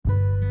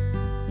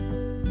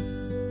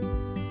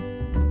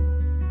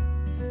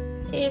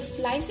if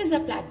life is a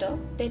platter,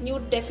 then you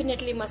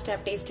definitely must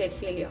have tasted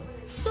failure.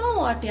 So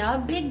what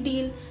यार, big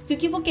deal.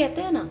 क्योंकि वो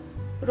कहते हैं ना,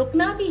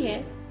 रुकना भी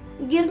है,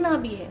 गिरना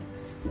भी है,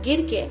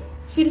 गिर के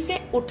फिर से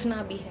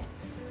उठना भी है.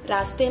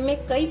 रास्ते में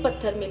कई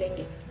पत्थर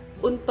मिलेंगे,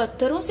 उन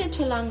पत्थरों से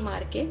छलांग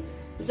मार के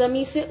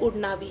जमीन से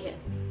उड़ना भी है.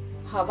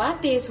 हवा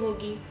तेज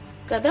होगी,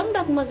 कदम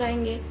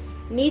डगमगाएंगे,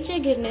 नीचे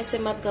गिरने से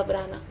मत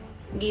घबराना.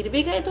 गिर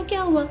भी गए तो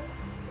क्या हुआ,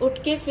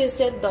 उठ के फिर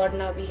से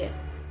दौड़ना भी है.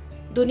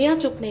 दुनिया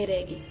चुप नहीं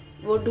रहेगी,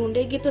 वो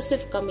ढूंढेगी तो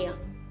सिर्फ कमियां.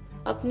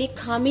 अपनी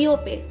खामियों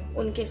पे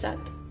उनके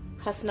साथ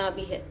हंसना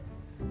भी है.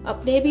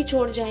 अपने भी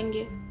छोड़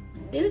जाएंगे,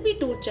 दिल भी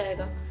टूट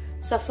जाएगा,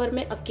 सफर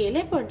में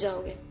अकेले पड़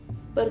जाओगे,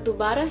 पर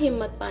दोबारा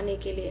हिम्मत पाने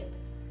के लिए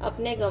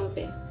अपने गम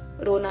पे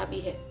रोना भी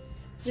है.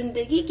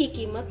 जिंदगी की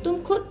कीमत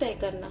तुम खुद तय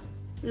करना.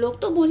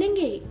 लोग तो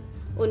बोलेंगे ही,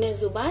 उन्हें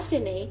जुबान से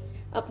नहीं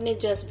अपने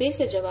जज्बे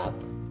से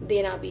जवाब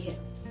देना भी है.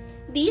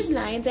 These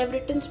lines I've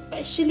written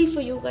specially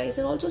for you guys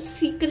and also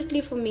secretly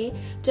for me,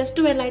 just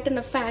to enlighten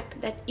a fact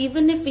that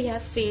even if we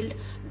have failed,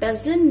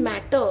 doesn't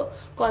matter,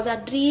 cause our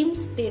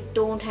dreams, they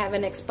don't have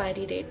an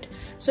expiry date.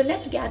 So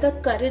let's gather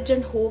courage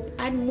and hope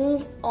and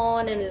move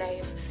on in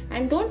life.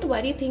 And don't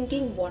worry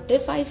thinking, what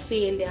if I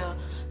fail? Yeah,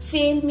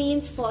 fail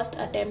means first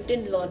attempt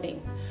in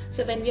learning.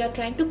 So when we are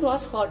trying to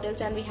cross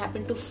hurdles and we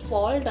happen to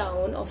fall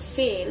down or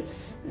fail,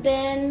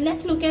 then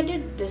let's look at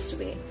it this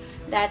way.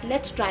 That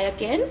let's try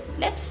again,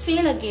 let's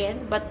fail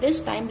again, but this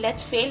time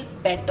let's fail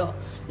better.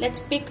 Let's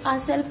pick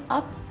ourselves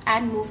up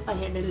and move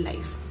ahead in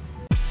life.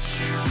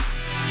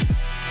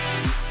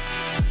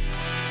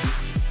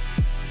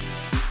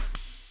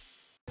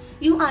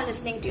 You are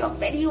listening to your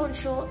very own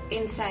show,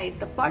 Inside,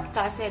 the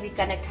podcast where we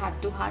connect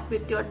heart to heart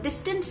with your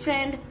distant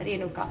friend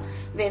Renuka,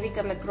 where we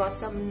come across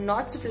some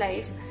knots of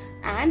life,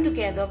 and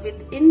together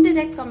with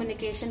indirect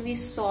communication we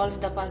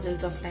solve the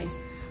puzzles of life.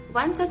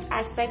 One such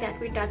aspect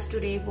that we touched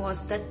today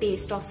was the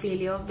taste of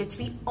failure, which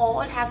we all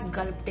have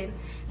gulped in,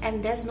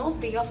 and there's no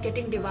way of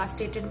getting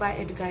devastated by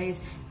it, guys.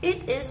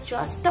 It is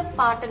just a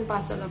part and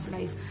parcel of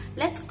life.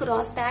 Let's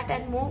cross that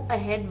and move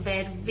ahead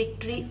where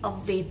victory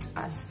awaits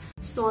us.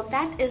 So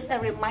that is a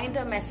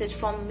reminder message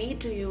from me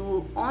to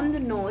you on the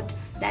note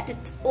that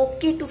it's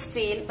okay to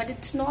fail, but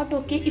it's not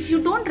okay if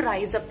you don't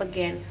rise up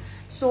again.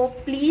 So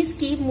please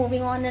keep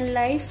moving on in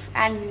life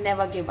and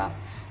never give up.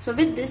 So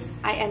with this,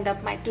 I end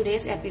up my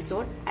today's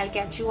episode. I'll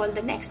catch you all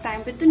the next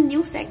time with a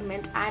new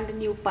segment and a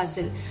new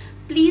puzzle.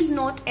 Please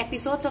note,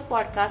 episodes of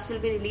podcast will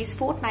be released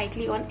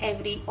fortnightly on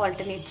every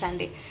alternate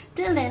Sunday.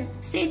 Till then,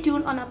 stay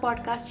tuned on our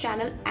podcast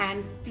channel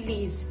and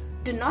please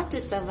do not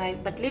just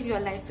survive but live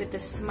your life with a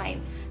smile.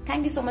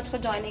 Thank you so much for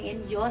joining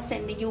in. You're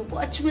sending you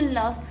virtual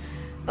love.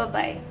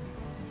 Bye-bye.